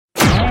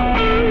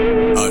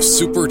a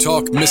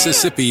SuperTalk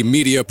Mississippi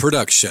media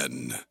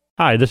production.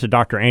 Hi, this is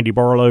Dr. Andy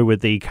Barlow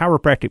with the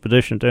Chiropractic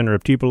Physician Center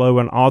of Tupelo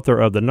and author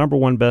of the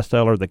 #1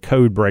 bestseller, The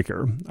Code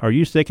Breaker. Are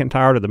you sick and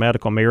tired of the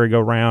medical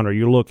merry-go-round? Are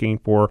you looking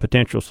for a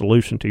potential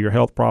solution to your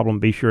health problem?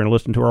 Be sure and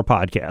listen to our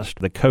podcast,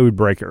 The Code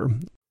Breaker.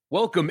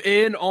 Welcome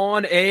in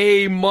on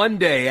a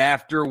Monday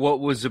after what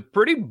was a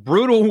pretty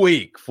brutal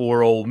week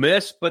for Ole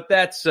Miss, but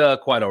that's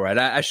quite all right.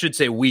 I should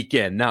say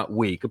weekend, not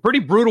week. A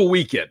pretty brutal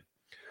weekend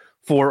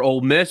for Ole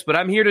Miss, but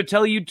I'm here to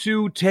tell you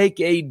to take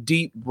a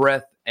deep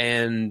breath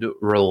and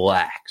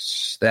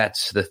relax.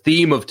 That's the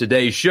theme of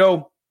today's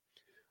show.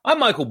 I'm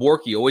Michael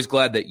Borky. Always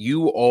glad that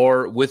you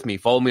are with me.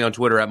 Follow me on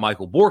Twitter at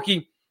Michael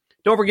Borky.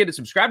 Don't forget to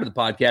subscribe to the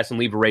podcast and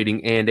leave a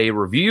rating and a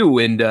review.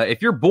 And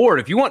if you're bored,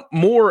 if you want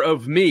more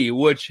of me,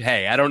 which,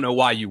 hey, I don't know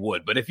why you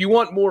would, but if you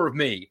want more of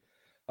me,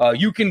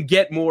 you can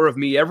get more of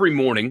me every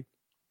morning.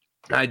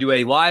 I do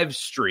a live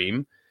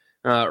stream.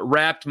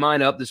 Wrapped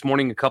mine up this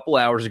morning a couple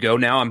hours ago.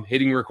 Now I'm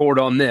hitting record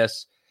on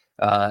this.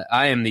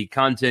 I am the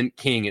content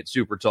king at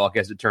SuperTalk,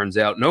 as it turns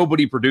out.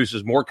 Nobody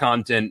produces more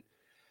content,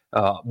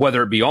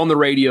 whether it be on the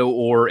radio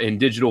or in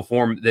digital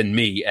form, than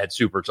me at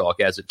SuperTalk,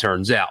 as it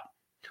turns out.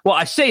 Well,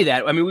 I say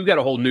that. I mean, we've got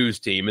a whole news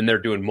team, and they're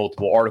doing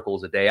multiple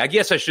articles a day. I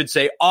guess I should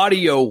say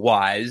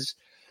audio-wise,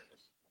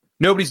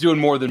 nobody's doing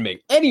more than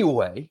me.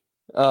 Anyway,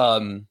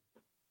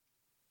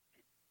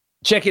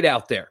 check it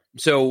out there.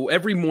 So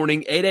every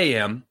morning, 8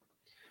 a.m.,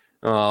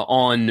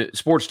 on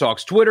Sports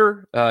Talk's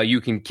Twitter. You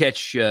can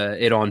catch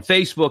it on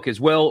Facebook as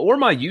well, or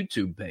my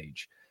YouTube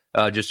page.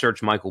 Just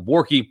search Michael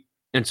Borky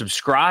and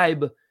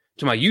subscribe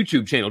to my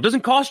YouTube channel. It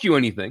doesn't cost you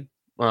anything,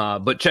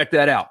 but check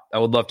that out. I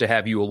would love to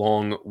have you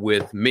along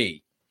with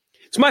me.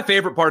 It's my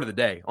favorite part of the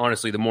day,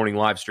 honestly, the morning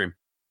live stream.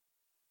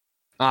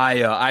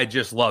 I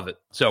just love it.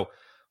 So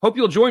hope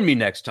you'll join me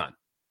next time,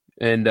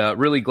 and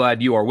really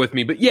glad you are with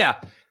me. But yeah,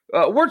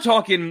 we're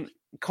talking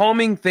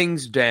calming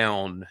things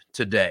down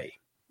today.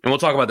 And we'll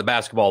talk about the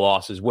basketball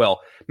loss as well.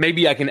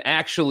 Maybe I can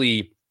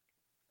actually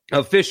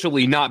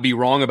officially not be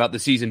wrong about the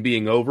season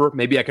being over.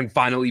 Maybe I can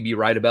finally be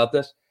right about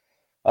this.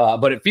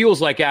 But it feels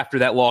like after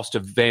that loss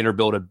to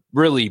Vanderbilt, a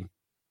really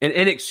an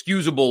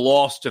inexcusable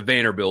loss to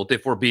Vanderbilt,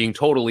 if we're being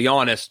totally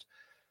honest,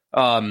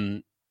 put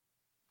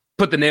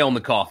the nail in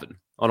the coffin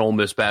on Ole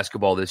Miss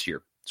basketball this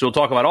year. So we'll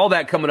talk about all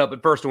that coming up.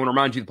 But first, I want to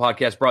remind you the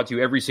podcast brought to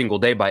you every single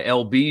day by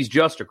LB's,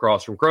 just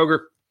across from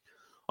Kroger.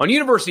 On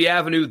University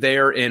Avenue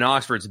there in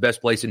Oxford, it's the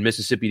best place in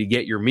Mississippi to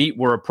get your meat.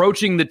 We're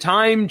approaching the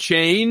time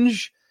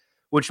change,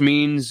 which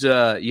means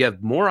you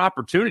have more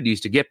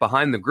opportunities to get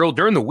behind the grill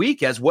during the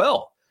week as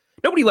well.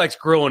 Nobody likes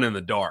grilling in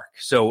the dark,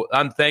 so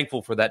I'm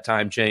thankful for that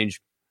time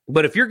change.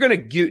 But if you're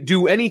going to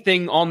do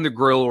anything on the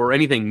grill or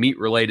anything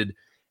meat-related,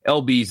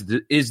 LB's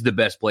is the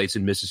best place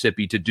in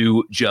Mississippi to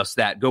do just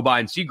that. Go by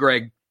and see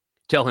Greg.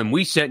 Tell him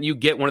we sent you.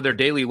 Get one of their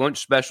daily lunch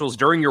specials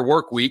during your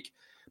work week.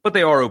 But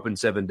they are open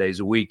 7 days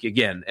a week.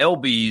 Again,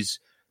 LB's,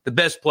 the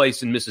best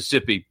place in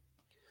Mississippi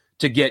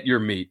to get your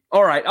meat.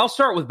 All right, I'll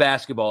start with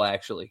basketball,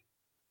 actually.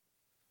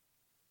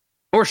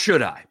 Or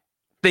should I?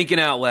 Thinking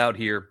out loud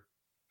here.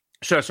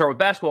 Should I start with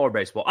basketball or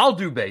baseball? I'll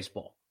do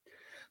baseball.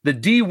 The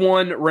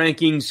D1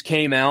 rankings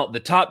came out, the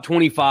top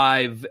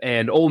 25,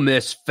 and Ole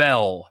Miss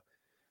fell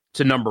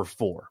to number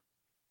 4.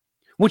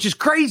 Which is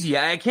crazy.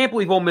 I can't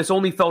believe Ole Miss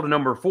only fell to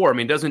number 4. I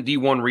mean, doesn't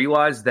D1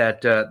 realize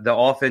that the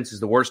offense is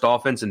the worst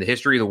offense in the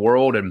history of the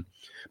world, and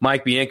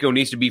Mike Bianco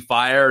needs to be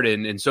fired,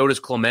 and so does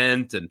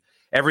Clement, and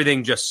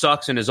everything just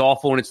sucks and is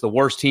awful, and it's the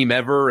worst team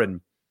ever?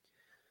 And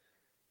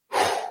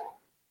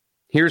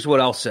here's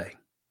what I'll say.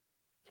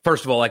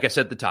 First of all, like I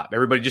said at the top,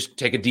 everybody just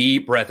take a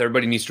deep breath.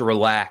 Everybody needs to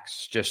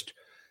relax, just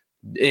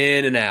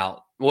in and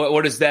out.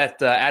 What is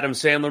that Adam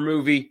Sandler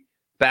movie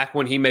back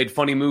when he made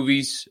funny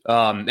movies,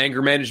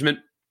 Anger Management?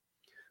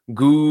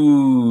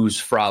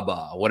 Goose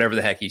Fraba, whatever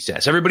the heck he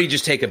says. Everybody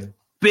just take a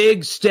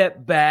big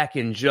step back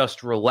and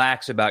just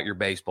relax about your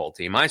baseball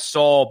team. I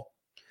saw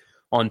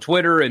on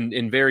Twitter and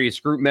in various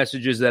group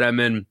messages that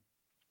I'm in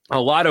a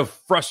lot of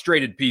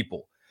frustrated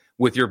people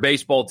with your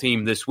baseball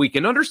team this week,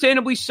 and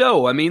understandably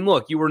so. I mean,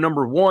 look, you were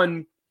number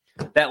 1.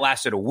 That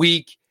lasted a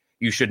week.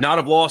 You should not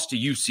have lost to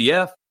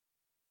UCF.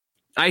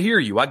 I hear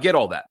you. I get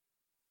all that.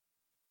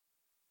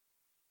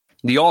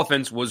 The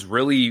offense was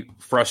really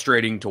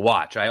frustrating to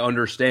watch. I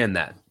understand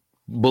that.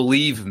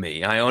 Believe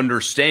me, I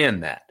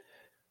understand that.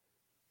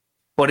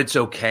 But it's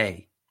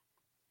okay.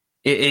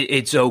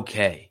 It's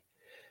okay.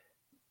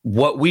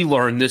 What we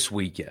learned this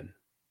weekend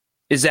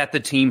is that the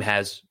team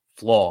has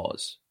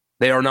flaws.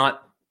 They are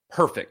not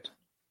perfect.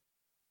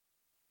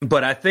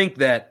 But I think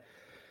that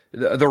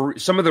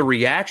some of the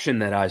reaction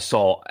that I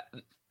saw,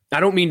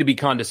 I don't mean to be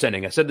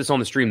condescending. I said this on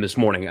the stream this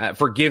morning.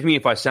 Forgive me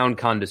if I sound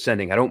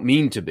condescending. I don't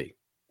mean to be.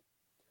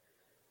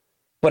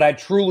 But I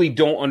truly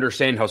don't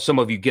understand how some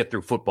of you get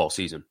through football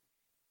season.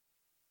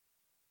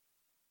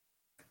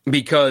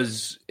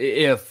 Because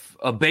if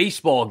a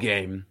baseball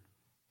game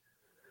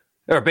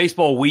or a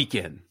baseball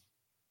weekend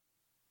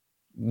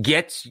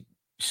gets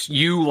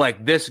you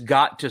like this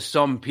got to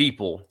some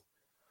people,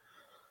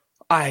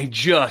 I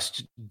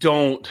just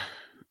don't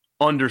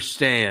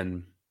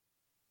understand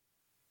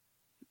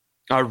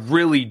I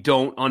really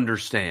don't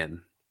understand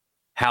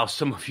how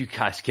some of you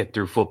guys get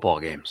through football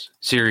games.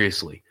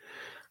 Seriously.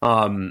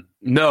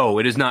 No,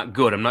 it is not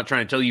good. I'm not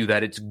trying to tell you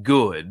that it's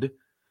good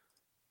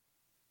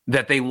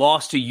that they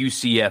lost to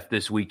UCF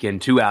this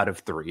weekend 2 out of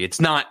 3.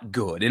 It's not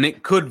good. And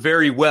it could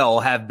very well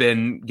have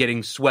been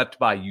getting swept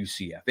by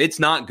UCF. It's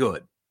not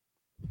good.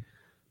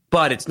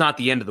 But it's not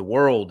the end of the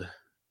world.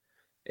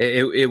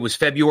 It was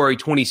February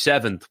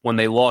 27th when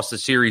they lost the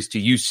series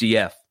to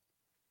UCF.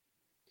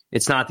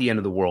 It's not the end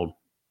of the world.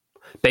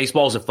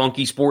 Baseball is a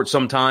funky sport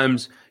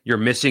sometimes. You're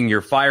missing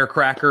your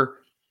firecracker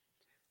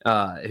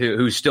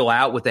who's still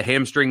out with a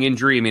hamstring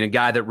injury. I mean, a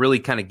guy that really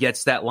kind of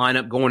gets that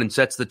lineup going and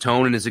sets the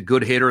tone and is a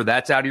good hitter.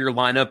 That's out of your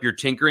lineup. You're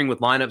tinkering with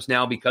lineups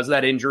now because of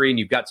that injury, and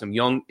you've got some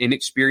young,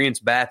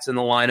 inexperienced bats in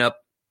the lineup.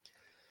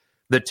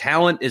 The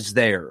talent is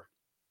there.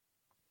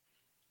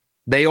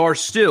 They are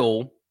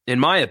still, in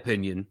my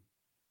opinion,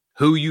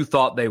 who you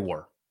thought they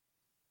were.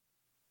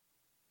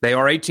 They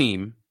are a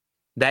team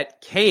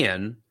that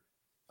can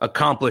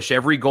accomplish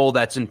every goal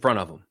that's in front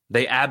of them.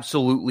 They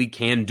absolutely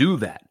can do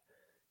that.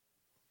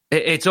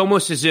 It's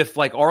almost as if,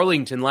 like,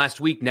 Arlington last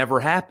week never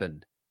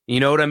happened. You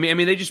know what I mean? I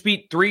mean, they just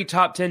beat 3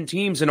 top 10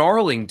 teams in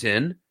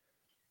Arlington.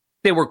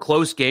 They were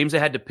close games. They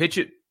had to pitch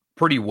it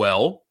pretty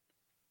well.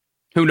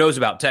 Who knows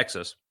about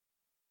Texas?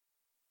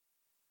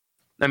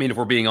 I mean, if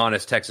we're being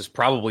honest, Texas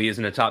probably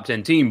isn't a top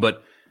 10 team,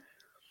 but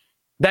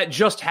that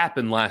just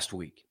happened last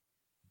week.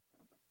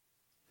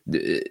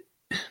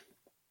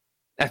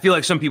 I feel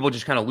like some people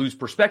just kind of lose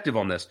perspective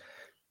on this.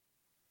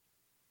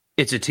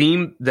 It's a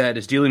team that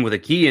is dealing with a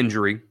key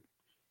injury,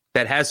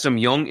 that has some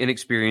young,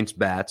 inexperienced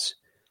bats,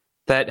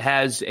 that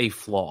has a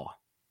flaw.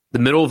 The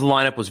middle of the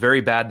lineup was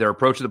very bad. Their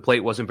approach to the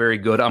plate wasn't very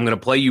good. I'm going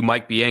to play you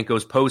Mike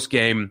Bianco's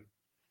post-game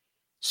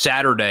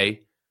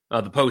Saturday,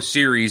 the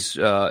post-series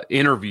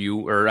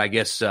interview, or I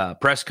guess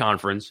press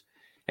conference,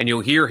 and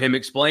you'll hear him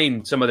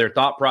explain some of their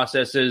thought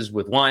processes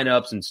with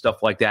lineups and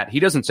stuff like that. He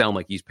doesn't sound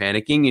like he's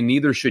panicking, and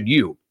neither should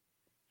you.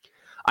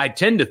 I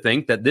tend to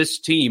think that this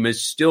team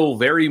is still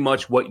very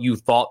much what you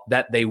thought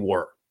that they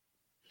were,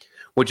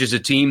 which is a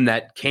team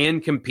that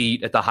can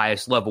compete at the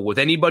highest level with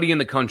anybody in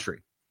the country,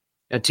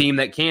 a team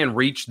that can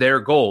reach their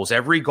goals,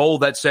 every goal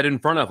that's set in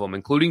front of them,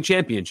 including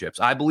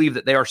championships. I believe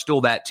that they are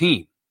still that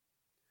team.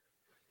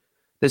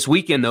 This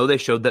weekend, though, they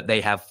showed that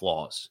they have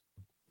flaws,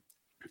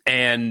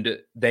 and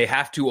they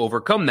have to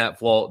overcome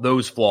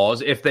those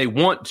flaws if they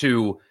want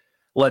to,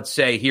 let's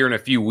say, here in a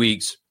few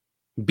weeks,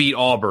 beat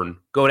Auburn,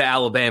 go to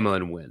Alabama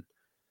and win.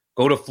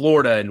 Go to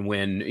Florida and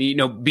win,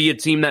 be a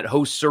team that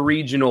hosts a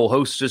regional,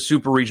 hosts a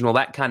super regional,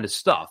 that kind of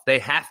stuff. They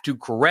have to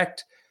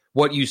correct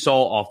what you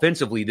saw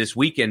offensively this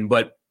weekend,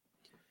 but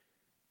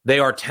they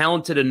are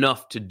talented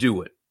enough to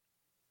do it.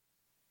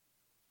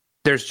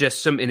 There's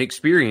just some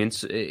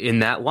inexperience in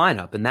that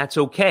lineup, and that's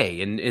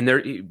okay.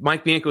 And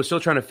Mike Bianco is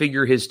still trying to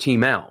figure his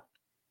team out.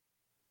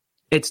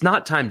 It's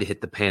not time to hit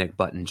the panic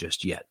button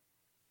just yet.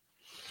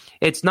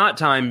 It's not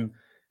time.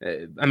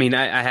 I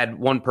had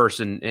one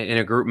person in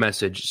a group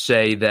message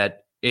say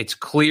that it's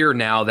clear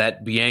now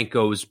that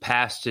Bianco's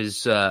past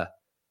his,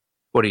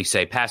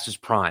 past his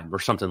prime or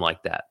something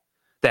like that,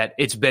 that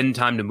it's been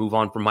time to move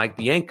on from Mike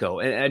Bianco.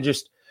 And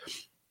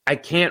I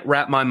can't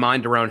wrap my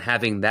mind around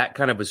having that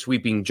kind of a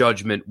sweeping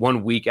judgment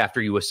 1 week after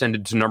you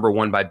ascended to number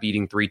 1 by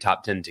beating 3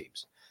 top 10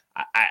 teams.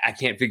 I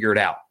can't figure it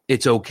out.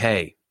 It's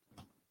okay.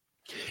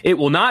 It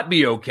will not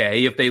be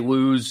okay if they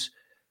lose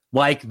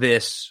like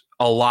this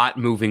a lot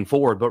moving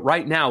forward. But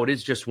right now, it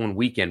is just 1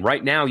 weekend.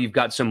 Right now, you've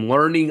got some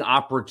learning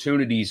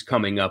opportunities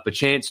coming up, a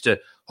chance to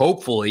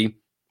hopefully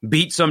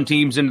beat some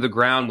teams into the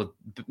ground with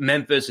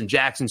Memphis and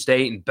Jackson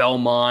State and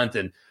Belmont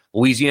and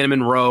Louisiana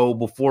Monroe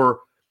before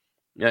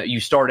you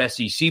start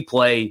SEC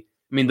play.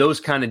 I mean, those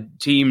kind of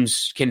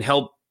teams can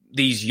help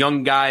these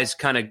young guys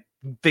kind of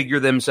figure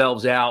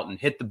themselves out and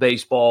hit the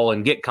baseball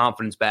and get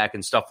confidence back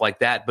and stuff like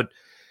that. But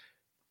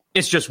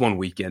it's just 1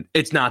 weekend.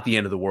 It's not the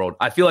end of the world.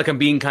 I feel like I'm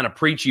being kind of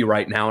preachy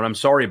right now, and I'm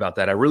sorry about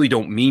that. I really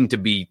don't mean to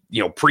be,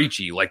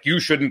 preachy, like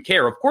you shouldn't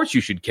care. Of course you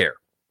should care.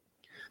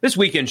 This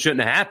weekend shouldn't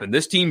have happened.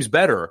 This team's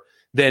better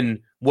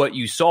than what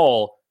you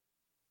saw,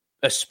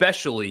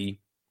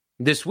 especially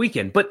this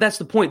weekend. But that's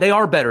the point. They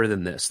are better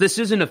than this. This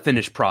isn't a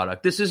finished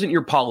product. This isn't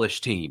your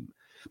polished team.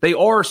 They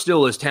are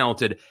still as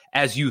talented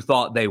as you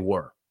thought they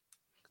were.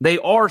 They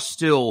are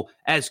still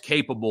as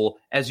capable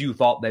as you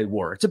thought they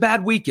were. It's a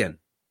bad weekend.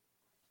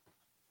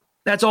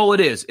 That's all it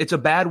is. It's a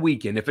bad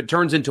weekend. If it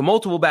turns into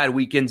multiple bad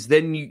weekends,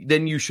 then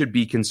you should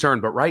be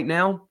concerned. But right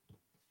now,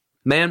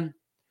 man,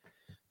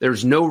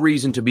 there's no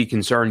reason to be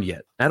concerned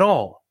yet at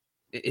all.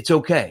 It's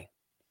okay.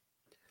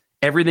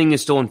 Everything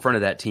is still in front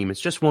of that team.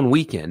 It's just 1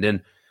 weekend.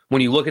 And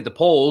when you look at the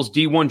polls,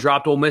 D1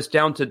 dropped Ole Miss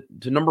down to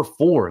number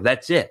 4.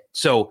 That's it.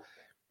 So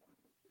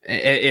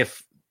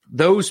if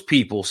those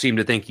people seem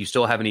to think you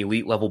still have an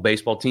elite level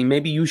baseball team,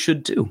 maybe you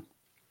should too.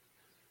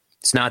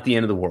 It's not the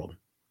end of the world.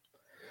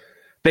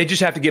 They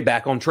just have to get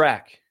back on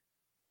track.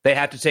 They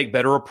have to take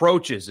better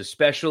approaches,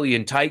 especially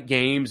in tight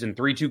games and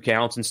 3-2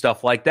 counts and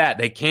stuff like that.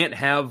 They can't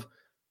have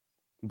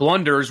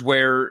blunders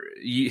where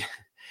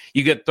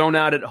You get thrown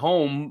out at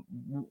home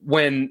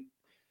when,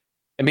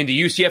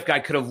 the UCF guy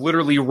could have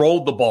literally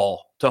rolled the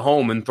ball to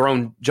home and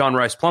thrown John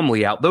Rice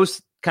Plumlee out.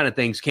 Those kind of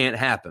things can't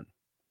happen.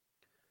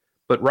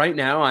 But right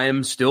now, I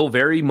am still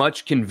very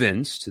much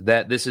convinced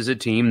that this is a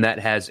team that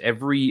has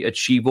every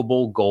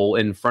achievable goal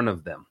in front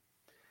of them.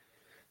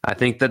 I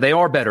think that they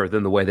are better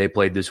than the way they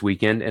played this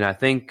weekend, and I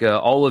think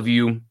all of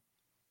you,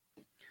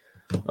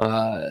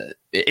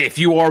 if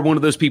you are one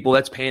of those people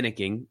that's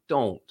panicking,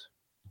 don't.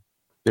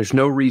 There's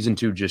no reason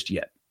to just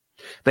yet.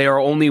 They are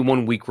only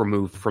 1 week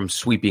removed from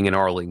sweeping in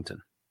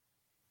Arlington.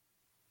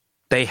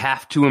 They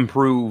have to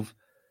improve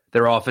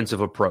their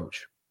offensive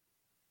approach.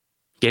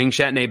 Getting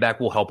Chatney back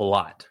will help a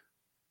lot,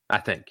 I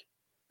think.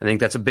 I think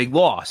that's a big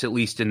loss, at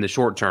least in the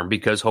short term,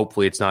 because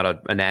hopefully it's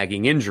not a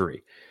nagging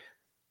injury.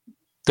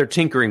 They're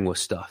tinkering with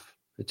stuff.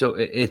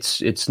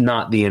 It's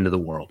not the end of the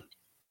world.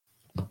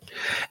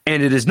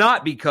 And it is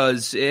not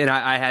because, and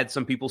I had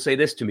some people say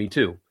this to me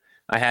too.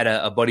 I had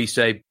a buddy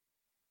say,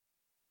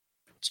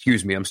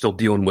 excuse me, I'm still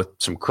dealing with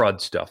some crud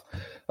stuff.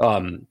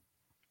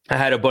 I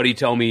had a buddy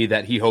tell me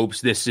that he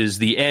hopes this is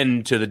the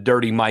end to the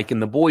Dirty Mike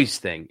and the Boys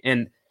thing.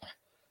 And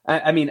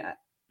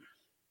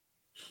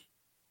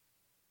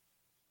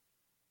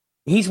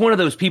he's one of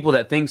those people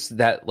that thinks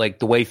that like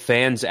the way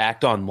fans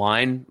act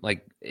online,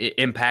 like it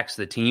impacts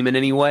the team in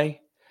any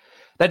way.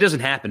 That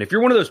doesn't happen. If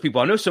you're one of those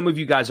people, I know some of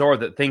you guys are,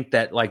 that think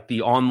that like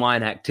the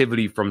online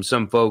activity from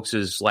some folks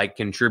is like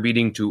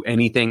contributing to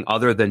anything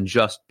other than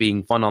just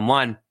being fun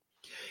online.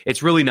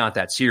 It's really not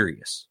that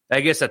serious. I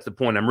guess that's the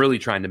point I'm really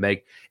trying to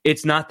make.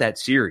 It's not that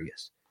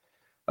serious.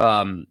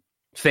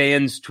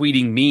 Fans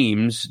tweeting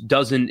memes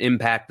doesn't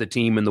impact the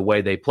team in the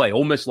way they play.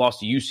 Ole Miss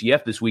lost to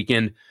UCF this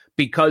weekend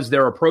because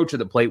their approach at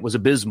the plate was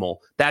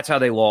abysmal. That's how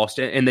they lost,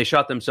 and they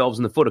shot themselves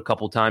in the foot a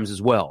couple times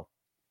as well.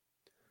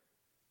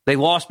 They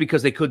lost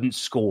because they couldn't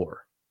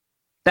score.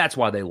 That's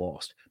why they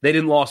lost. They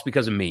didn't lose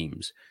because of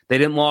memes. They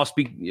didn't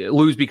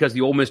lose because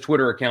the Ole Miss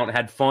Twitter account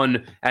had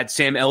fun at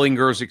Sam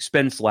Ehlinger's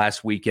expense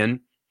last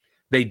weekend.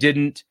 They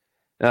didn't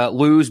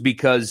lose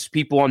because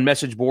people on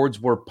message boards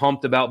were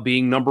pumped about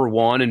being number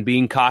one and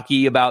being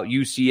cocky about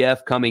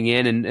UCF coming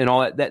in and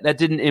all that. That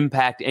didn't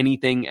impact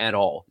anything at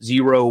all.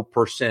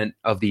 0%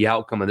 of the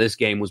outcome of this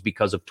game was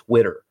because of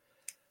Twitter.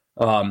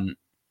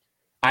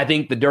 I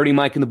think the Dirty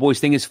Mike and the Boys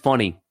thing is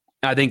funny.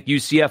 I think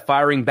UCF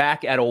firing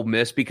back at Ole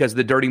Miss because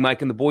the Dirty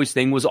Mike and the Boys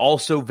thing was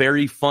also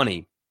very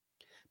funny.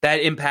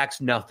 That impacts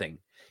nothing.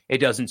 It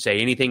doesn't say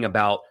anything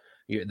about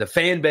the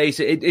fan base.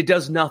 It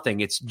does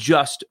nothing. It's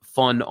just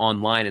fun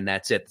online, and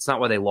that's it. That's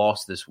not why they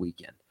lost this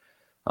weekend.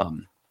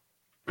 I'm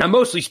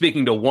mostly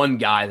speaking to one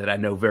guy that I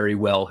know very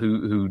well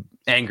who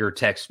anger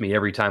texts me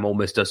every time Ole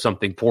Miss does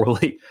something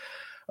poorly.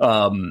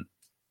 And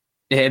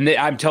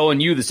I'm telling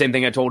you the same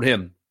thing I told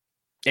him.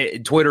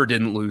 Twitter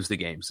didn't lose the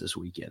games this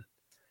weekend.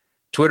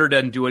 Twitter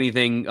doesn't do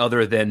anything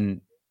other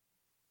than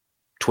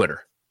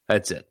Twitter.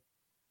 That's it.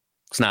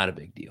 It's not a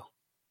big deal.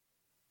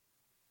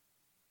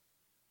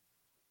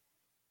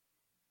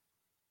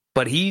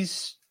 But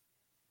he's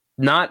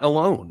not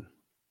alone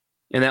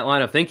in that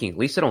line of thinking. At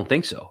least I don't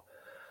think so.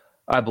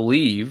 I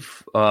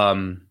believe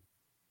that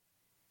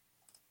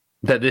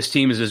this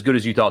team is as good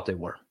as you thought they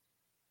were.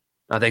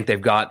 I think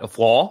they've got a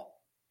flaw,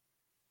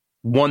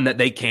 one that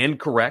they can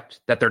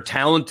correct, that they're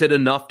talented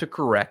enough to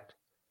correct.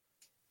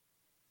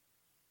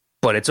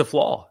 But it's a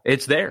flaw.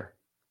 It's there.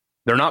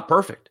 They're not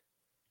perfect.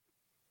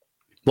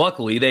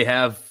 Luckily, they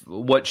have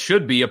what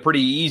should be a pretty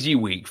easy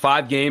week.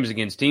 5 games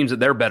against teams that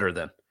they're better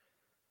than.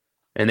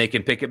 And they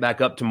can pick it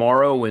back up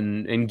tomorrow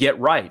and get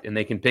right. And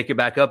they can pick it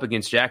back up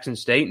against Jackson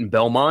State and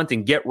Belmont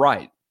and get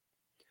right.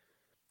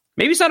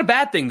 Maybe it's not a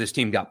bad thing this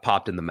team got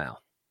popped in the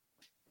mouth.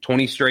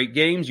 20 straight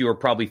games, you are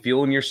probably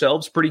feeling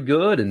yourselves pretty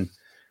good. And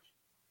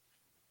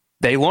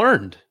they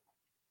learned.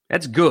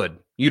 That's good.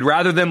 You'd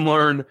rather them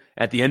learn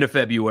at the end of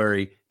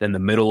February than the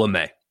middle of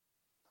May.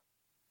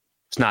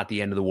 It's not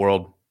the end of the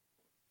world.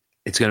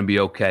 It's going to be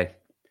okay.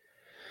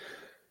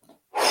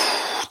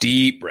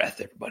 Deep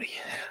breath, everybody.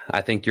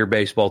 I think your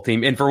baseball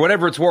team, and for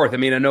whatever it's worth, I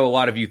know a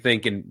lot of you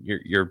think, and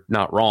you're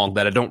not wrong,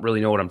 that I don't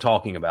really know what I'm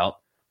talking about.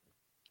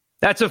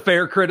 That's a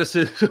fair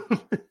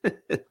criticism.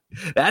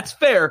 That's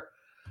fair.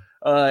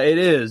 It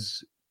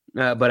is.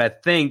 But I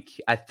think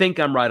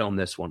I'm right on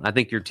this one. I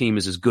think your team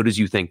is as good as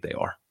you think they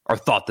are, or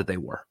thought that they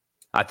were.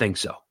 I think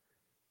so.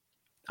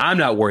 I'm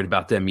not worried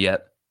about them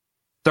yet.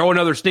 Throw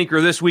another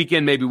stinker this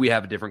weekend, maybe we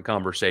have a different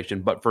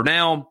conversation. But for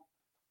now,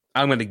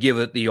 I'm going to give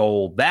it the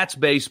old, that's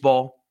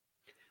baseball.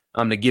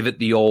 I'm going to give it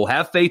the old,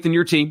 have faith in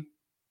your team.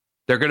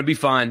 They're going to be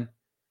fine.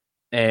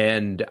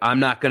 And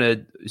I'm not going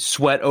to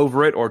sweat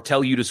over it or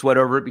tell you to sweat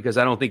over it because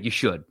I don't think you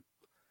should.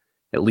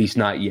 At least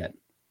not yet.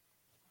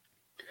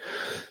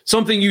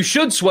 Something you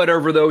should sweat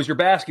over, though, is your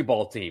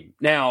basketball team.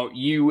 Now,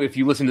 if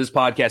you listen to this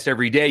podcast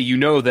every day, you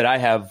know that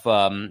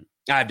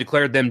I've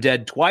declared them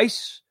dead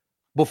twice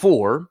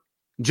before,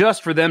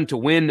 just for them to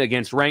win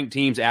against ranked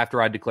teams after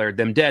I declared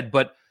them dead.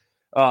 But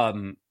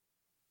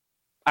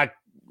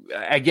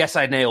I guess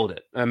I nailed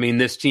it.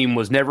 This team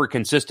was never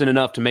consistent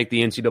enough to make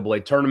the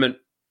NCAA tournament.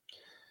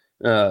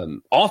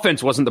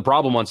 Offense wasn't the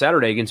problem on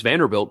Saturday against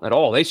Vanderbilt at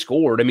all. They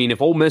scored. I mean,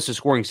 if Ole Miss is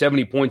scoring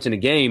 70 points in a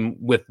game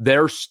with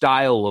their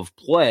style of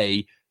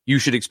play, you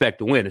should expect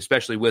to win,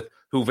 especially with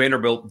who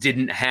Vanderbilt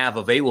didn't have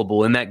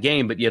available in that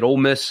game. But yet Ole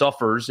Miss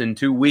suffers in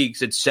 2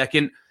 weeks its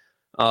second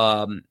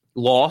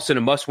loss in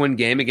a must-win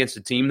game against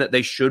a team that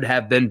they should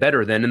have been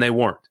better than, and they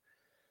weren't.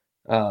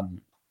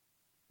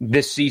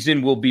 This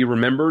season will be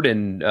remembered,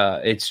 and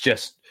it's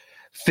just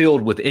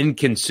filled with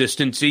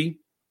inconsistency,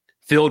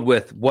 filled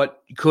with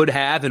what could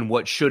have and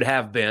what should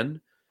have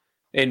been,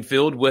 and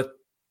filled with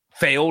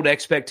failed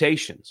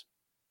expectations.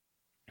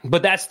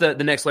 But that's the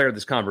next layer of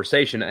this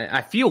conversation.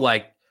 I feel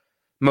like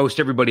most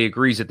everybody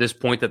agrees at this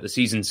point that the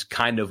season's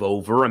kind of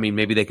over. I mean,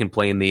 maybe they can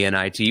play in the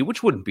NIT,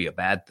 which wouldn't be a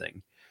bad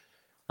thing.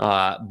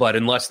 But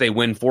unless they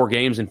win 4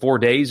 games in 4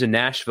 days in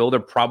Nashville, they're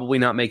probably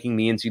not making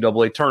the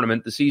NCAA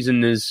tournament. The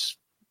season is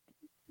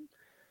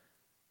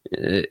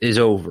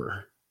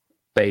over,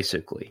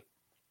 basically.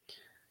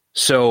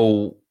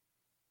 So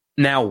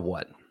now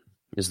what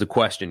is the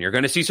question? You're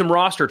going to see some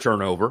roster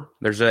turnover.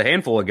 There's a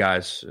handful of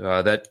guys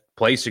that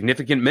play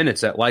significant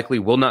minutes that likely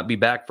will not be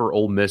back for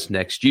Ole Miss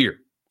next year.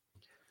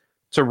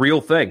 It's a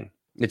real thing.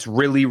 It's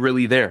really,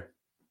 really there.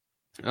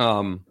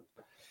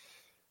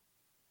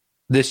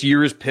 This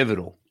year is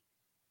pivotal.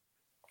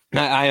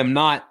 I am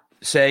not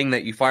saying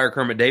that you fire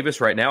Kermit Davis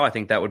right now. I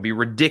think that would be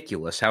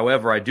ridiculous.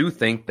 However, I do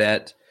think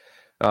that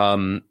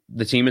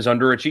the team is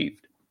underachieved.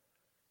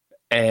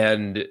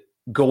 And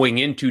going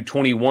into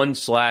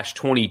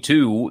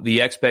 21/22,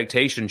 the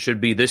expectation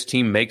should be this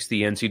team makes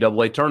the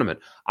NCAA tournament.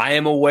 I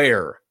am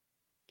aware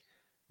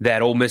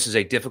that Ole Miss is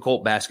a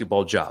difficult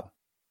basketball job.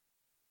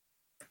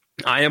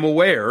 I am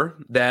aware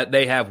that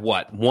they have,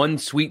 one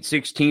Sweet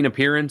 16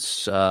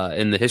 appearance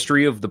in the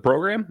history of the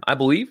program, I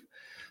believe.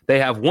 They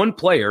have one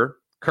player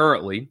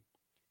currently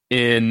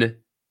in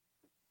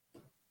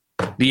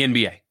the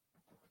NBA.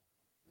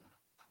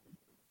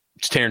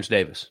 It's Terrence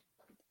Davis.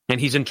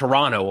 And he's in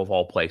Toronto, of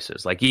all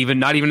places,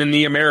 not even in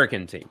the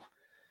American team.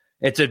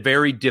 It's a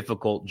very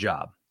difficult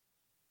job.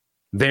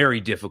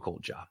 Very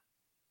difficult job.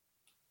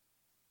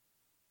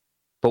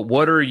 But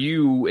what are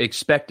you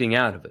expecting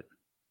out of it?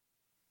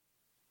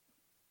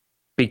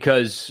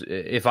 Because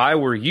if I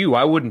were you,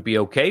 I wouldn't be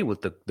okay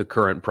with the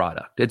current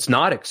product. It's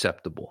not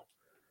acceptable.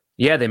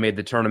 Yeah, they made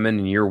the tournament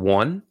in year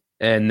 1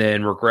 and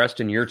then regressed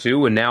in year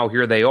 2, and now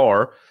here they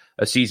are,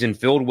 a season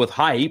filled with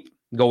hype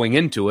going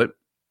into it.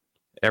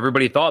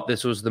 Everybody thought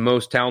this was the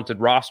most talented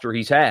roster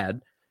he's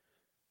had,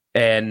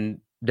 and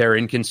they're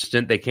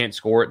inconsistent. They can't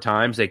score at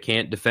times. They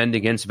can't defend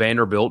against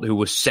Vanderbilt, who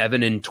was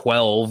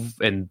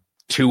 7-12 and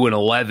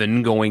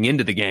 2-11 going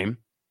into the game,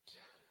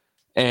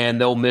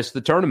 and they'll miss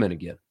the tournament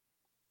again.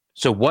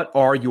 So what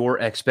are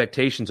your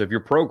expectations of your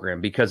program?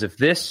 Because if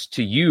this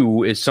to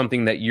you is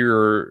something that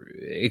you're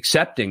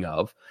accepting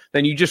of,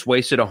 then you just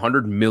wasted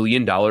 $100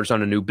 million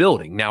on a new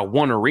building. Now,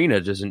 one arena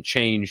doesn't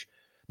change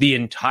the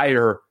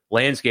entire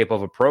landscape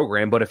of a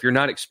program, but if you're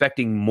not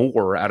expecting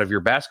more out of your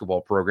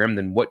basketball program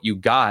than what you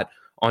got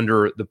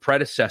under the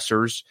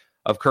predecessors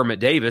of Kermit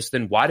Davis,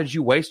 then why did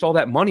you waste all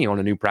that money on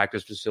a new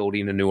practice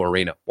facility and a new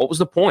arena? What was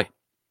the point?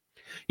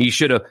 You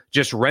should have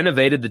just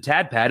renovated the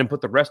Tad Pad and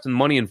put the rest of the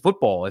money in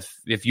football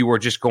if you were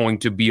just going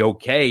to be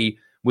okay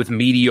with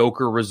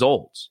mediocre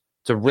results.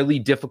 It's a really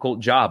difficult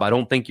job. I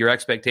don't think your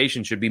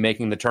expectation should be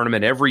making the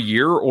tournament every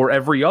year or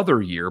every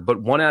other year,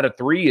 but 1 out of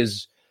 3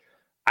 is,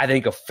 I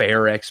think, a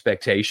fair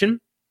expectation,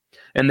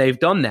 and they've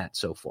done that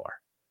so far.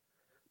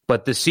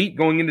 But the seat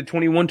going into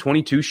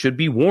 21-22 should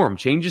be warm.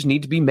 Changes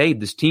need to be made.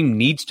 This team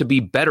needs to be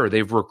better.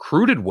 They've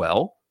recruited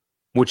well,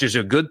 which is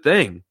a good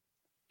thing.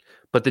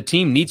 But the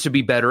team needs to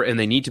be better, and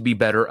they need to be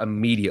better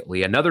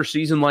immediately. Another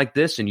season like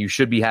this, and you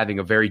should be having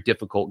a very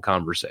difficult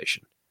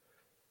conversation.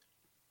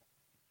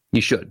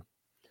 You should.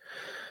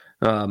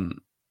 But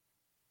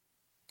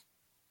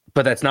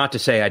that's not to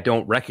say I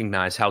don't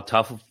recognize how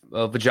tough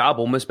of a job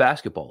Ole Miss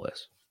basketball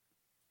is.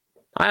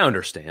 I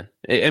understand.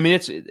 I mean,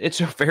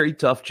 it's a very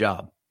tough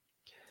job.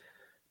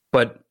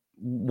 But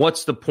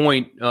what's the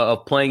point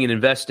of playing and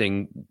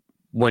investing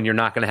when you're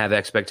not going to have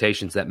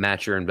expectations that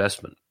match your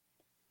investment?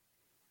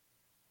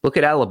 Look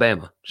at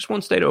Alabama, just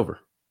one state over.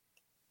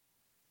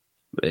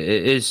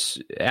 Is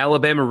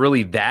Alabama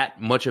really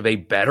that much of a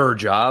better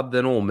job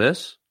than Ole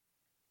Miss?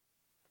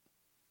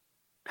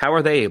 How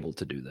are they able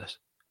to do this?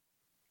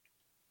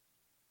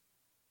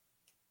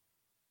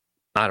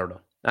 I don't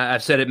know.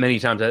 I've said it many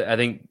times. I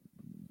think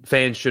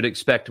fans should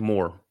expect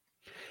more.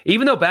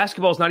 Even though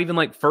basketball is not even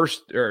like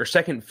first or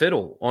second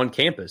fiddle on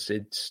campus,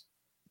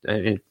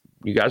 you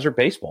guys are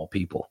baseball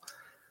people.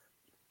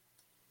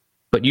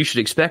 But you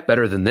should expect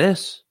better than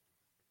this,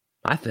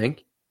 I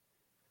think.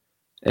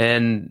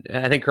 And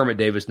I think Kermit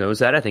Davis knows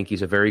that. I think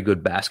he's a very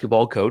good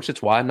basketball coach.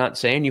 That's why I'm not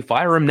saying you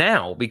fire him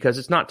now, because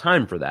it's not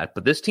time for that.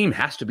 But this team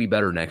has to be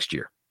better next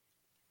year.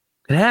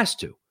 It has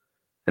to.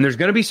 And there's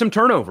going to be some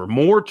turnover,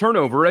 more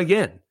turnover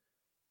again.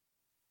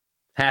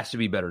 Has to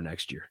be better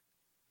next year.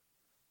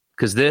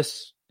 Because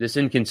this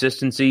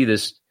inconsistency,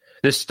 this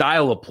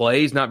style of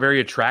play is not very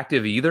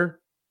attractive either.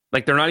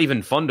 Like, they're not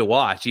even fun to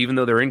watch, even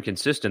though they're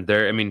inconsistent.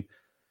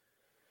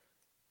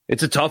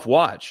 It's a tough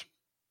watch.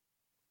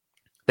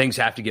 Things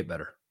have to get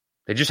better.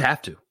 They just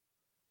have to.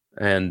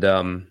 And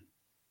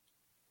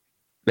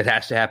it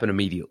has to happen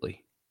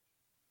immediately.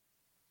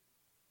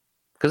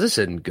 Because this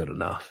isn't good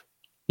enough.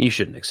 You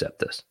shouldn't accept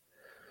this.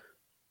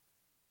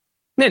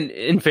 And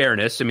in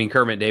fairness,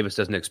 Kermit Davis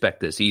doesn't expect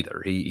this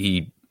either.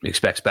 He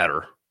expects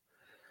better.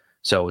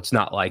 So it's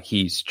not like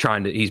he's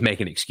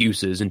making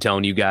excuses and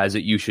telling you guys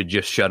that you should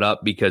just shut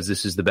up because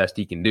this is the best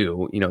he can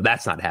do.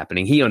 That's not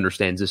happening. He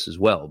understands this as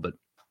well. But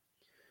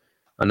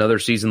another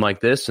season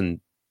like this and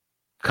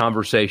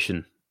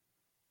conversation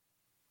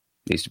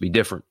needs to be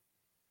different.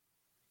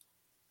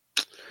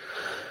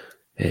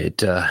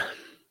 It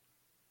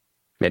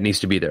needs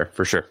to be there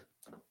for sure.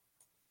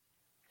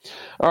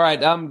 All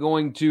right, I'm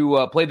going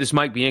to play this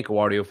Mike Bianco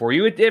audio for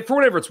you. For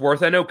whatever it's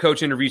worth, I know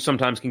coach interviews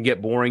sometimes can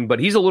get boring, but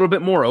he's a little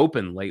bit more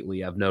open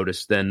lately, I've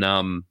noticed,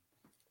 than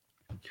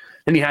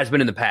he has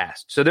been in the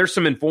past. So there's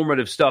some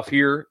informative stuff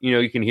here.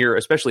 You can hear,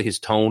 especially his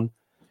tone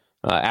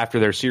after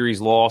their series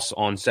loss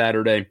on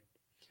Saturday.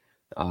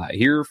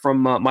 Hear from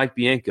Mike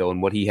Bianco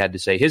and what he had to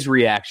say, his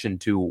reaction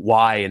to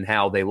why and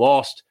how they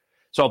lost.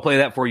 So I'll play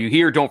that for you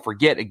here. Don't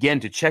forget, again,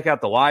 to check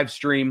out the live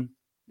stream.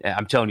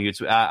 I'm telling you,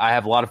 I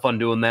have a lot of fun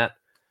doing that.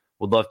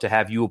 Would love to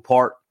have you a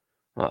part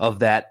of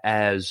that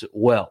as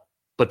well.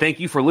 But thank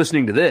you for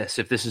listening to this.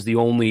 If this is the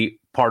only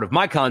part of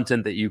my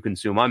content that you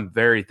consume, I'm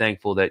very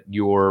thankful that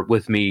you're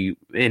with me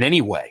in any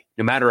way,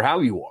 no matter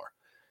how you are.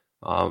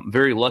 I'm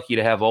very lucky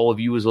to have all of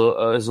you as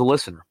a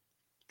listener,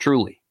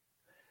 truly.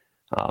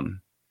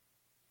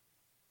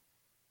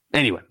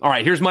 Anyway, all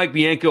right, here's Mike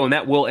Bianco, and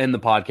that will end the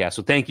podcast.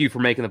 So thank you for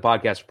making the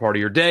podcast a part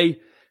of your day,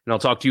 and I'll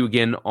talk to you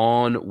again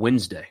on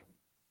Wednesday.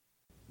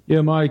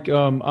 Yeah, Mike,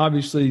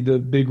 obviously the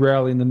big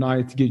rally in the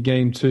ninth to get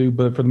game 2,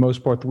 but for the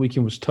most part, the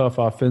weekend was tough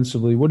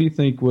offensively. What do you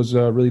think was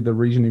really the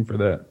reasoning for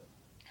that?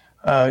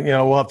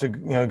 We'll have to,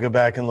 go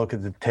back and look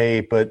at the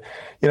tape, but,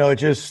 it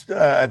just,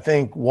 I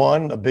think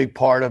a big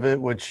part of it,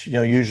 which,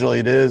 usually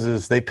it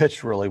is they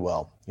pitched really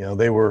well.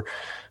 They were,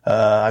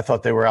 I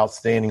thought they were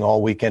outstanding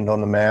all weekend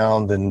on the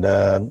mound and,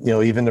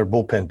 even their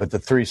bullpen, but the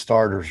 3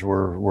 starters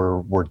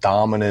were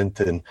dominant.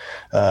 And,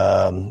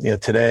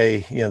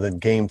 today, the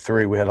game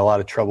 3, we had a lot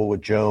of trouble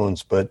with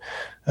Jones, but,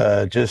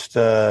 just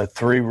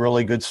 3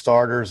 really good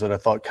starters that I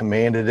thought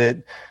commanded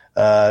it.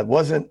 It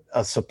wasn't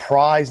a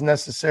surprise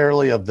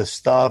necessarily of the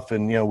stuff,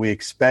 and we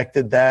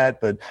expected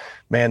that, but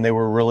man, they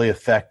were really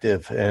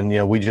effective,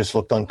 and we just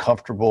looked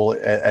uncomfortable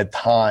at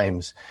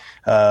times.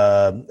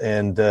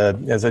 And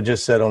as I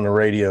just said on the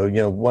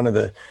radio, one of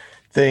the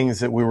things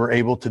that we were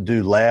able to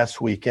do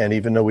last weekend,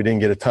 even though we didn't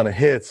get a ton of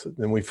hits,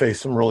 and we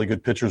faced some really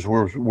good pitchers,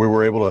 we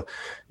were able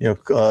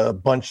to,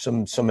 bunch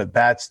some at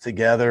bats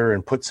together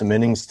and put some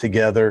innings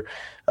together.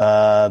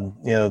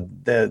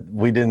 That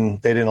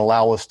they didn't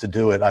allow us to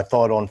do it. I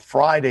thought on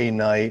Friday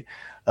night,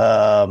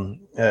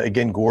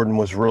 again, Gordon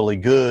was really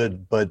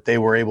good, but they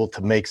were able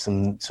to make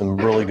some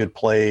really good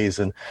plays.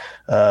 And,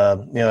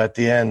 at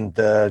the end,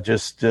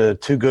 just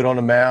too good on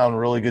the mound,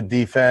 really good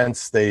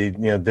defense. They,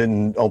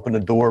 didn't open the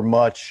door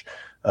much.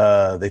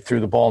 They threw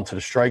the ball into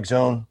the strike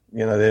zone. They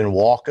didn't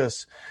walk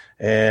us.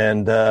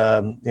 And,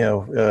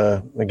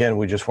 again,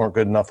 we just weren't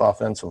good enough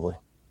offensively.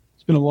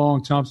 It's been a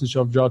long time since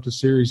y'all dropped a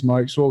series,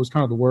 Mike. So what was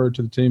kind of the word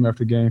to the team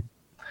after the game?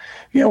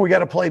 We got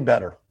to play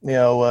better,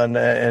 and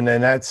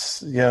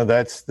that's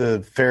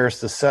the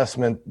fairest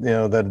assessment,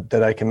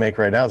 that I can make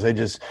right now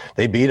is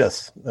they beat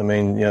us.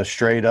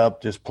 Straight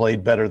up just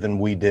played better than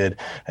we did.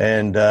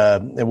 And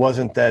it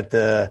wasn't that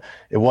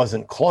it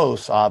wasn't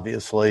close,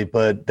 obviously,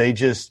 but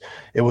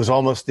it was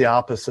almost the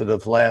opposite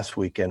of last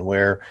weekend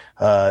where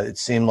it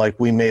seemed like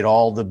we made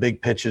all the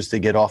big pitches to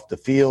get off the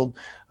field.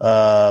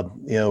 They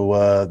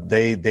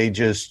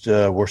just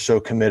were so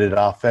committed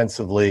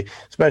offensively,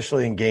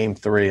 especially in game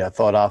 3. I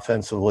thought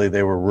offensively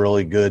they were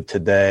really good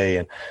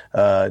today.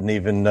 And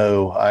even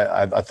though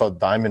I thought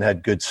Diamond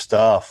had good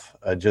stuff,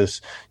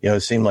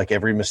 it seemed like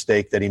every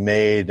mistake that he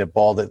made, a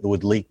ball that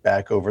would leak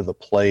back over the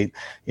plate,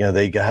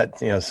 they got,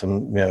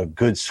 some,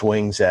 good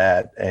swings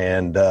at,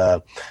 and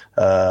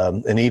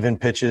even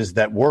pitches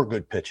that were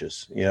good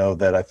pitches,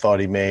 that I thought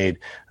he made,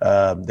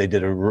 they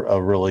did a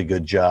really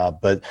good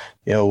job. But,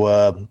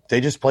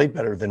 they just played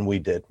better than we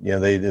did.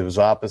 It was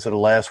opposite of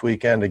last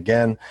weekend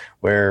again,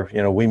 where,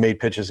 we made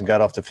pitches and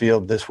got off the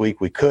field. This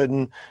week we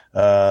couldn't.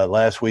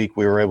 Last week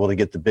we were able to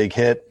get the big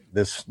hit.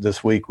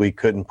 This week we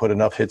couldn't put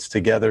enough hits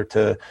together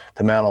to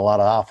mount a lot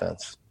of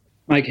offense.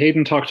 Mike,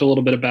 Hayden talked a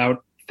little bit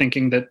about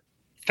thinking that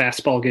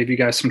fastball gave you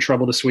guys some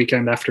trouble this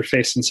weekend after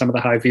facing some of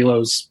the high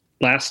velos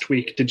last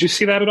week. Did you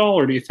see that at all,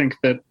 or do you think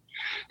that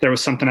there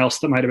was something else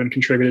that might have been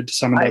contributed to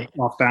some of the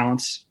off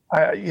balance?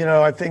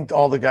 I think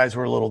all the guys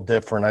were a little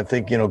different. I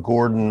think,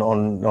 Gordon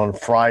on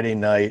Friday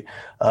night,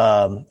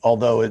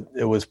 although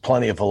it was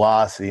plenty of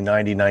velocity,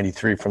 90,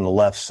 93 from the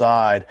left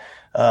side,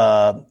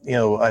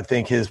 I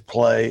think his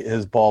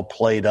ball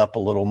played up a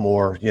little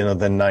more,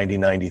 than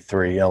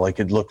 90-93. Like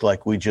it looked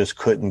like we just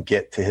couldn't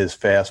get to his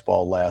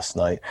fastball last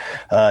night.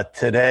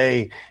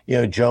 Today,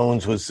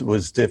 Jones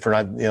was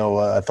different.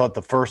 I thought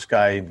the first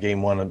guy in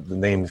game one, the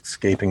name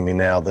escaping me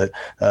now, that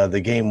the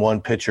game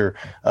one pitcher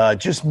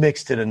just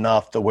mixed it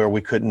enough to where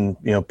we couldn't,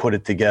 put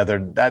it together.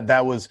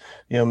 That was,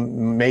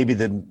 maybe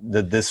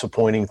the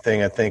disappointing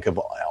thing, I think, of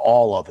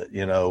all of it,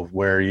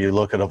 where you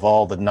look at of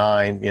all the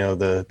 9,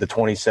 the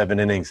 27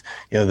 innings,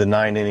 the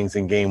 9 innings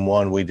in game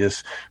one, we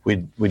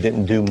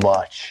didn't do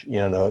much,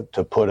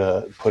 to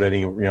put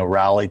any,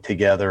 rally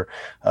together.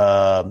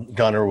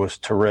 Gunnar was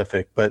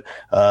terrific, but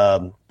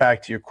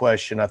back to your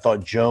question, I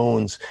thought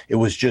Jones, it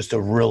was just a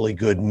really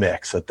good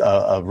mix,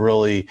 a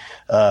really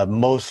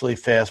mostly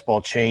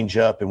fastball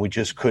changeup, and we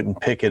just couldn't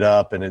pick it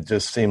up, and it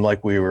just seemed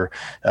like we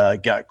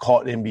got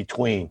caught in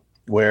between,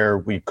 where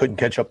we couldn't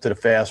catch up to the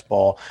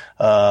fastball,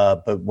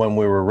 but when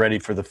we were ready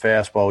for the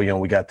fastball,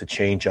 we got the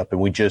changeup,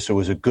 and it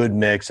was a good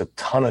mix, a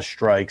ton of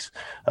strikes,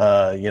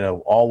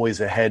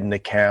 always ahead in the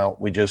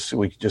count. We just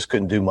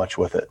couldn't do much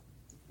with it.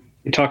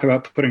 You talk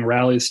about putting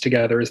rallies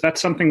together. Is that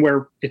something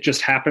where it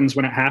just happens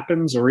when it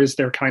happens, or is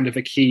there kind of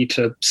a key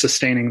to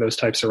sustaining those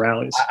types of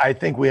rallies? I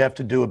think we have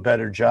to do a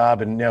better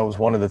job, and that was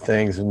one of the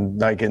things, and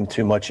not getting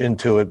too much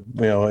into it,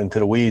 into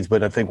the weeds,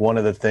 but I think one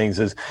of the things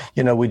is,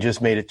 we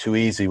just made it too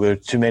easy. There were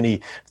too many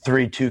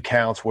 3-2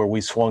 counts where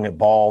we swung at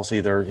balls,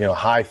 either,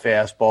 high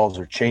fastballs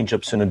or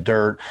changeups in the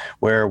dirt,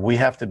 where we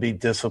have to be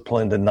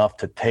disciplined enough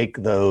to take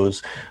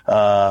those.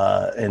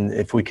 And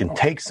if we can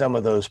take some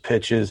of those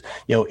pitches,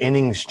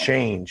 innings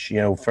change.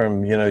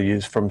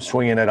 From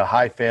swinging at a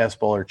high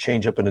fastball or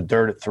change up in the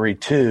dirt at 3-2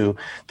 to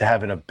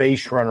having a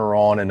base runner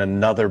on and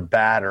another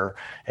batter.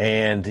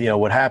 And,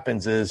 what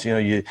happens is,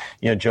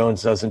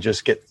 Jones doesn't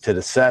just get to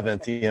the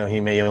 7th, he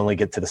may only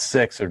get to the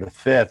 6th or the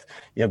 5th,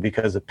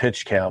 because of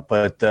pitch count.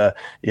 But,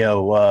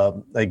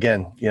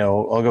 again,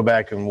 I'll go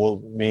back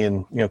and me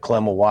and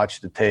Clem will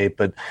watch the tape.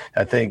 But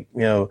I think,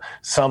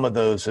 some of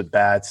those at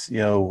bats,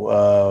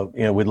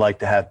 we'd like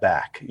to have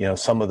back,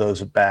 some of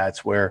those at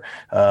bats where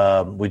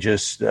we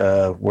just,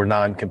 we're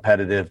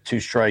non-competitive,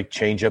 2-strike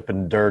change up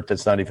in the dirt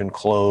that's not even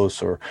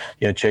close, or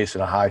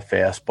chasing a high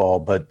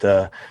fastball.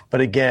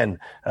 But again,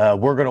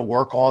 we're going to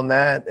work on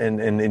that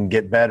and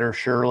get better,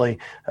 surely.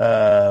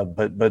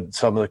 But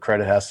some of the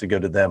credit has to go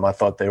to them. I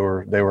thought they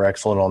were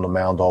excellent on the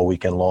mound all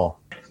weekend long.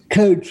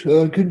 Coach,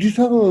 could you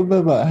talk a little bit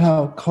about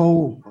how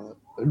Cole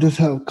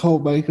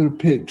Baker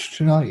pitched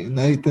tonight in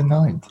the 8th and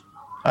 9th?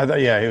 I thought,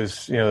 he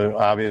was,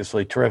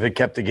 obviously terrific,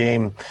 kept the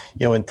game,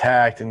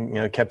 intact,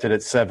 and, kept it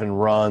at 7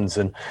 runs.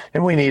 And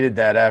we needed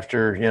that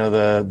after,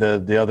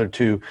 the other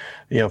 2,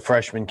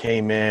 freshmen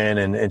came in,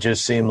 and it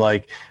just seemed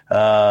like,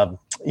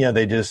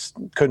 they just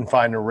couldn't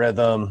find a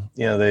rhythm.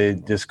 They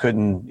just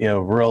couldn't,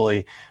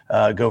 really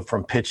go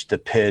from pitch to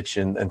pitch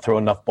and throw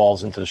enough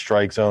balls into the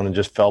strike zone, and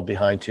just fell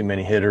behind too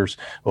many hitters.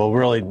 Well,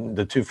 really,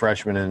 the 2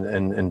 freshmen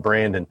and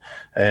Brandon.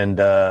 And,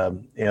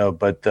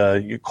 but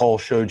Cole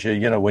showed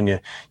you, when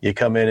you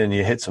come in and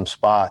you hit some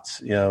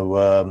spots,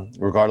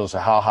 regardless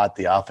of how hot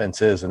the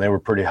offense is, and they were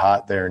pretty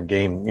hot there in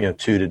game, 2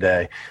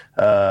 today,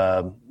 he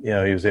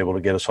was able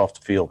to get us off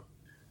the field.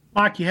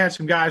 Mike, you had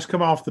some guys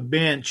come off the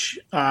bench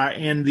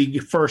in the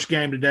first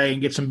game today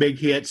and get some big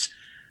hits,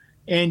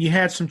 and you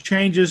had some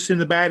changes in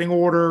the batting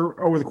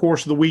order over the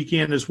course of the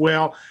weekend as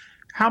well.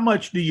 How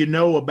much do you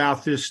know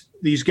about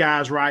these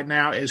guys right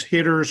now as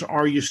hitters?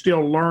 Are you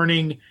still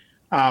learning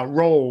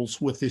roles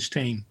with this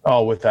team?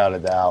 Oh, without a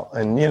doubt.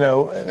 And,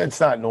 it's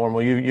not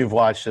normal. You've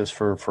watched this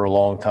for a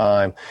long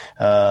time,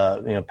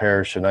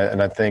 Parrish, and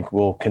I think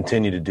we'll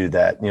continue to do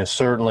that.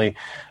 Certainly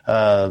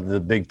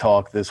the big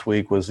talk this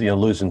week was,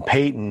 losing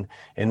Peyton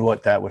and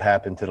what that would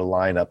happen to the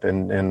lineup.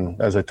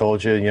 And as I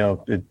told you,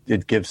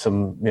 it gives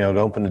some, it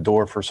opened the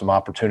door for some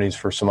opportunities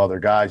for some other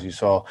guys. You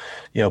saw,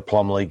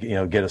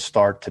 Plumlee, get a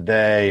start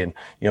today, and,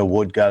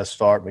 Wood got a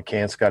start.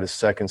 McCants got his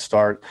second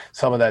start.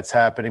 Some of that's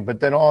happening. But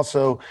then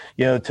also,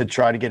 to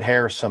try to get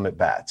Harris some at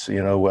bats.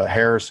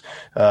 Harris,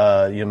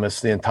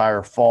 missed the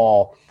entire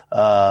fall.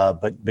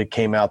 But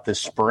came out this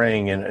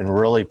spring and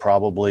really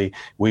probably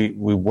we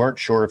weren't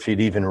sure if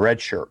he'd even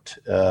redshirt.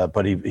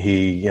 But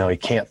he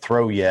can't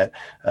throw yet.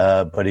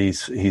 But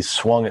he's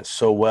swung it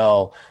so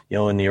well,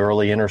 in the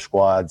early inter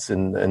squads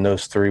in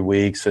those 3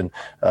 weeks, and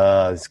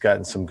he's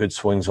gotten some good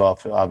swings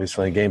off.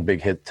 Obviously, a game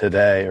big hit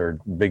today, or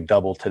big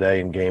double today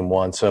in game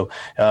 1. So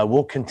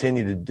we'll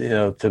continue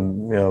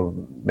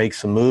to make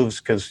some moves,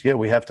 because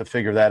we have to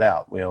figure that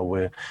out.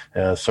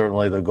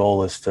 Certainly the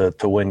goal is to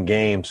win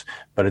games,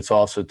 but it's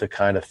also to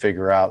kind of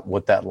figure out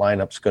what that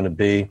lineup's going to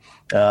be,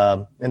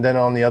 and then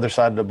on the other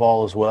side of the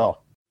ball as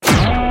well.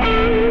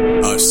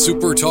 A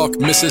SuperTalk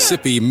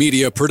Mississippi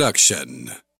media production.